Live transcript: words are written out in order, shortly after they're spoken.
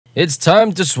It's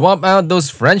time to swap out those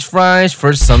french fries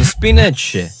for some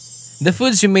spinach. The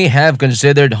foods you may have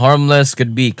considered harmless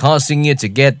could be causing you to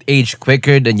get aged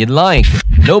quicker than you'd like.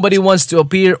 Nobody wants to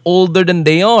appear older than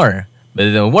they are.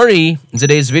 But don't worry, in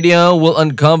today's video, we'll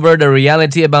uncover the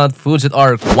reality about foods that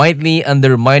are quietly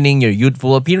undermining your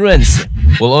youthful appearance.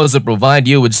 We'll also provide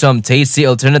you with some tasty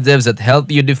alternatives that help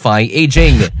you defy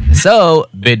aging. So,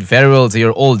 bid farewell to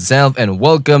your old self and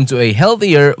welcome to a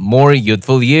healthier, more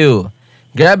youthful you.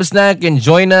 Grab a snack and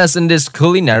join us on this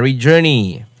culinary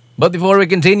journey. But before we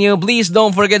continue, please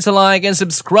don't forget to like and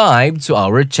subscribe to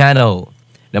our channel.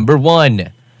 Number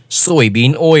 1.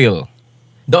 Soybean oil.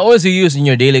 The oils you use in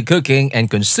your daily cooking and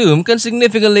consume can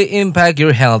significantly impact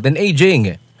your health and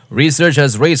aging. Research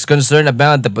has raised concern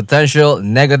about the potential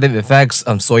negative effects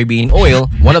of soybean oil,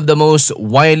 one of the most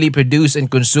widely produced and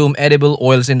consumed edible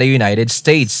oils in the United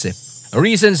States. A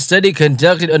recent study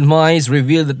conducted on mice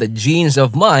revealed that the genes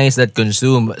of mice that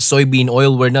consume soybean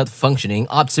oil were not functioning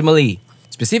optimally.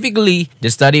 Specifically, the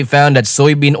study found that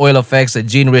soybean oil affects a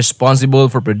gene responsible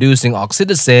for producing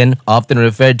oxytocin, often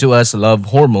referred to as love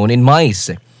hormone in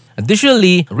mice.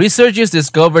 Additionally, researchers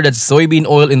discovered that soybean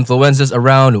oil influences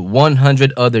around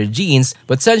 100 other genes,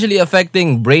 potentially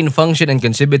affecting brain function and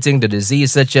contributing to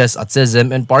disease such as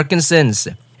autism and Parkinson's.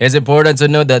 It's important to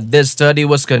note that this study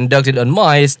was conducted on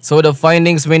mice, so the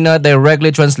findings may not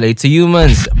directly translate to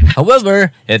humans.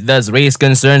 However, it does raise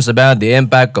concerns about the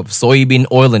impact of soybean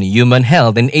oil on human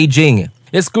health and aging.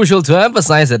 It's crucial to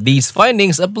emphasize that these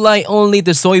findings apply only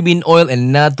to soybean oil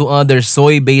and not to other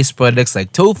soy-based products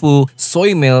like tofu,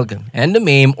 soy milk,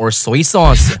 endamame, or soy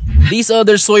sauce. These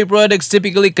other soy products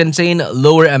typically contain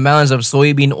lower amounts of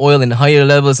soybean oil and higher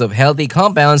levels of healthy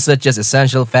compounds such as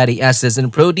essential fatty acids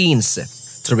and proteins.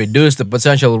 To reduce the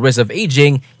potential risk of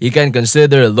aging, you can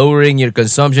consider lowering your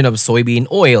consumption of soybean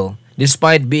oil.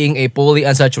 Despite being a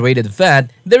polyunsaturated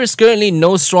fat, there is currently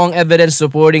no strong evidence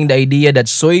supporting the idea that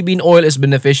soybean oil is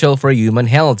beneficial for human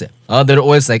health. Other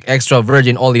oils like extra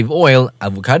virgin olive oil,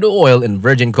 avocado oil, and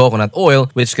virgin coconut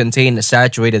oil, which contain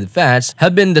saturated fats,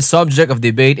 have been the subject of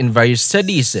debate in various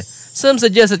studies. Some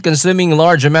suggest that consuming a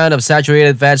large amount of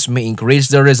saturated fats may increase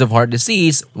the risk of heart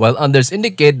disease, while others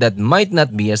indicate that might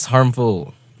not be as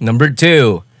harmful. Number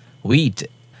 2. Wheat.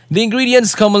 The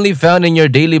ingredients commonly found in your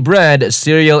daily bread,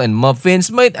 cereal, and muffins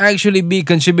might actually be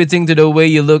contributing to the way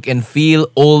you look and feel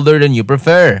older than you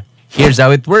prefer. Here's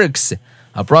how it works.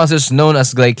 A process known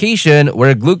as glycation,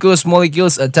 where glucose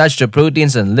molecules attached to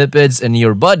proteins and lipids in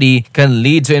your body, can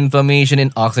lead to inflammation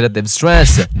and oxidative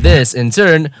stress. This, in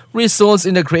turn, results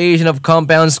in the creation of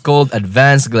compounds called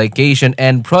advanced glycation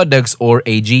end products or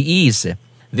AGEs.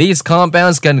 These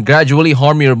compounds can gradually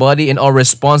harm your body and are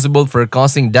responsible for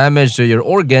causing damage to your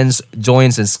organs,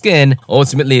 joints, and skin,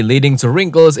 ultimately leading to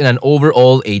wrinkles and an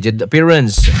overall aged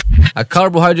appearance. A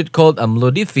carbohydrate called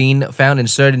amlodipine, found in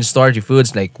certain starchy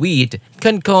foods like wheat,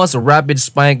 can cause a rapid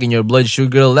spike in your blood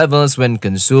sugar levels when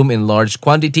consumed in large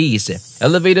quantities.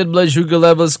 Elevated blood sugar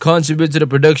levels contribute to the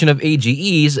production of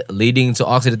AGEs, leading to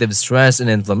oxidative stress and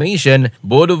inflammation,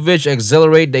 both of which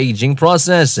accelerate the aging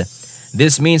process.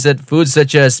 This means that foods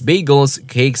such as bagels,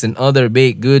 cakes, and other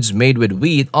baked goods made with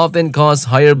wheat often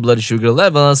cause higher blood sugar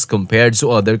levels compared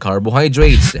to other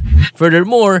carbohydrates.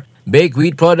 Furthermore, baked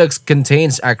wheat products contain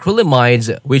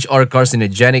acrylamides, which are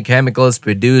carcinogenic chemicals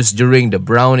produced during the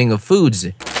browning of foods.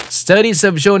 Studies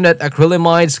have shown that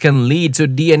acrylamides can lead to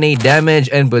DNA damage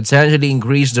and potentially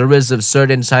increase the risk of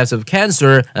certain types of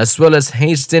cancer, as well as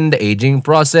hasten the aging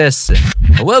process.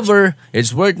 However,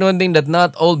 it's worth noting that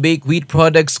not all baked wheat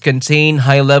products contain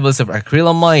high levels of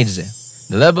acrylamides.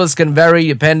 The levels can vary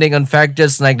depending on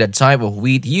factors like the type of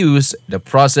wheat used, the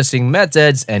processing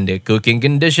methods, and the cooking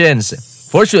conditions.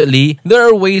 Fortunately, there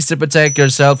are ways to protect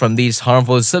yourself from these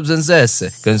harmful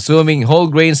substances. Consuming whole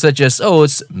grains such as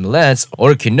oats, millets,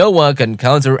 or quinoa can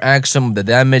counteract some of the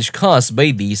damage caused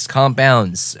by these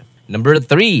compounds. Number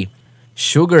 3.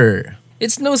 Sugar.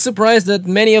 It's no surprise that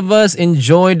many of us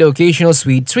enjoy the occasional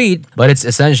sweet treat, but it's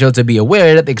essential to be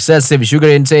aware that excessive sugar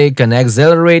intake can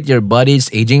accelerate your body's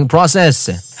aging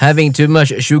process. Having too much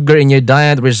sugar in your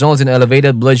diet results in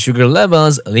elevated blood sugar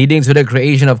levels, leading to the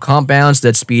creation of compounds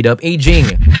that speed up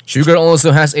aging. Sugar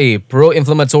also has a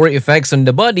pro-inflammatory effects on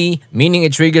the body, meaning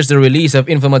it triggers the release of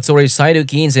inflammatory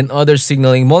cytokines and other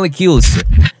signaling molecules.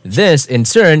 This, in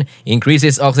turn,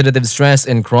 increases oxidative stress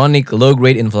and chronic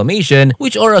low-grade inflammation,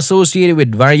 which are associated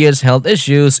with various health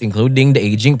issues, including the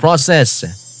aging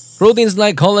process. Proteins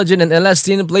like collagen and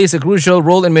elastin plays a crucial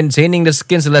role in maintaining the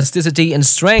skin's elasticity and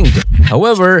strength.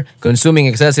 However, consuming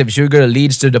excessive sugar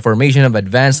leads to the formation of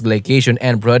advanced glycation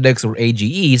end products or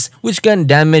AGEs, which can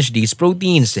damage these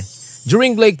proteins.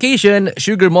 During glycation,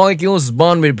 sugar molecules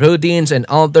bond with proteins and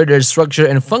alter their structure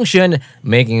and function,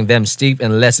 making them stiff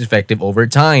and less effective over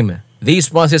time. These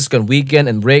processes can weaken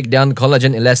and break down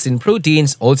collagen elastin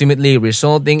proteins, ultimately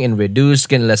resulting in reduced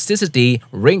skin elasticity,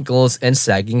 wrinkles, and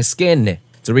sagging skin.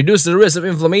 To reduce the risk of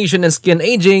inflammation and skin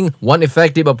aging, one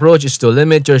effective approach is to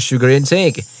limit your sugar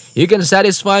intake. You can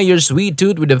satisfy your sweet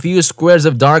tooth with a few squares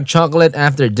of dark chocolate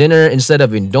after dinner instead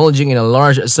of indulging in a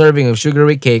large serving of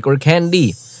sugary cake or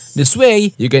candy. This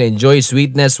way, you can enjoy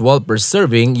sweetness while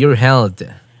preserving your health.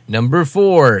 Number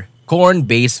 4.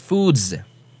 Corn-based foods.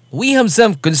 We have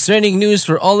some concerning news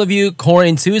for all of you corn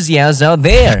enthusiasts out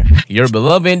there. Your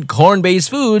beloved corn-based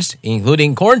foods,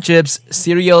 including corn chips,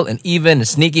 cereal, and even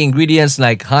sneaky ingredients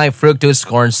like high fructose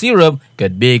corn syrup,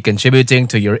 could be contributing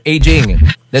to your aging.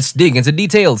 Let's dig into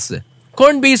details.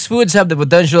 Corn-based foods have the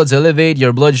potential to elevate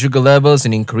your blood sugar levels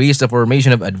and increase the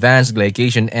formation of advanced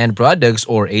glycation end products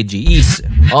or AGEs.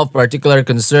 Of particular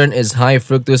concern is high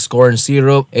fructose corn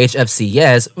syrup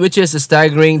HFCS, which is a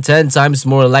staggering 10 times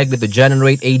more likely to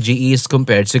generate AGEs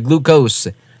compared to glucose.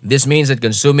 This means that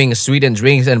consuming sweetened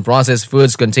drinks and processed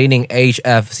foods containing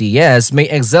HFCS may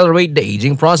accelerate the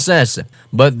aging process.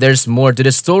 But there's more to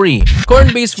the story.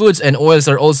 Corn-based foods and oils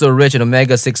are also rich in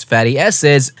omega-6 fatty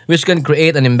acids, which can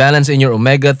create an imbalance in your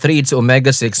omega-3 to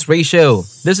omega-6 ratio.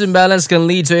 This imbalance can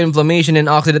lead to inflammation and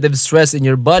oxidative stress in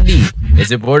your body. It's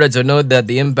important to note that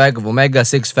the impact of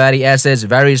omega-6 fatty acids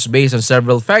varies based on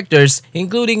several factors,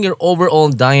 including your overall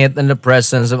diet and the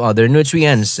presence of other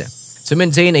nutrients. To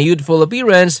maintain a youthful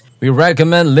appearance, we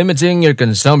recommend limiting your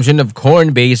consumption of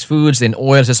corn-based foods and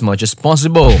oils as much as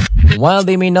possible. While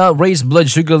they may not raise blood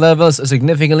sugar levels as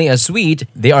significantly as wheat,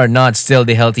 they are not still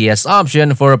the healthiest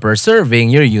option for preserving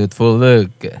your youthful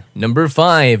look. Number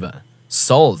 5.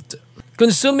 Salt.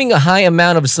 Consuming a high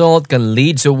amount of salt can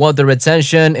lead to water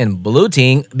retention and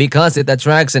bloating because it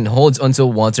attracts and holds onto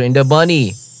water in the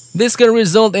body. This can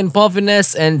result in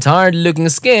puffiness and tired-looking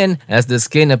skin as the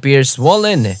skin appears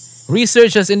swollen.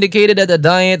 Research has indicated that a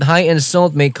diet high in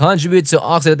salt may contribute to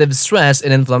oxidative stress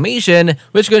and inflammation,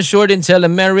 which can shorten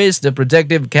telomeres, the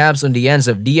protective caps on the ends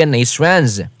of DNA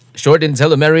strands. Shortened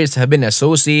telomeres have been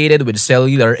associated with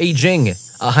cellular aging.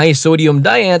 A high-sodium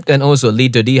diet can also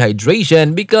lead to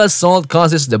dehydration because salt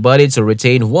causes the body to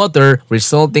retain water,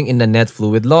 resulting in a net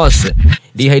fluid loss.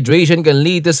 Dehydration can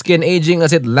lead to skin aging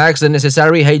as it lacks the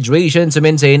necessary hydration to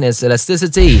maintain its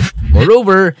elasticity.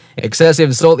 Moreover,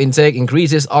 excessive salt intake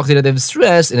increases oxidative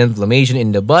stress and inflammation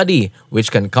in the body,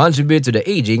 which can contribute to the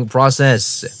aging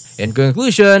process. In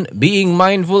conclusion, being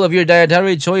mindful of your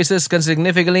dietary choices can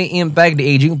significantly impact the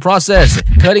aging process.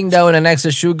 Cutting down on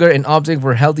excess sugar and opting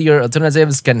for healthier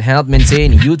alternatives can help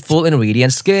maintain youthful and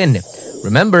radiant skin.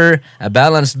 Remember, a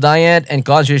balanced diet and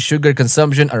conscious sugar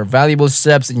consumption are valuable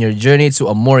steps in your journey to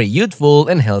a more youthful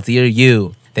and healthier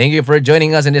you. Thank you for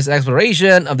joining us in this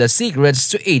exploration of the secrets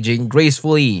to aging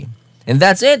gracefully. And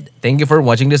that's it. Thank you for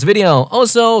watching this video.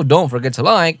 Also, don't forget to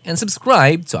like and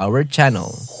subscribe to our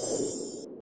channel.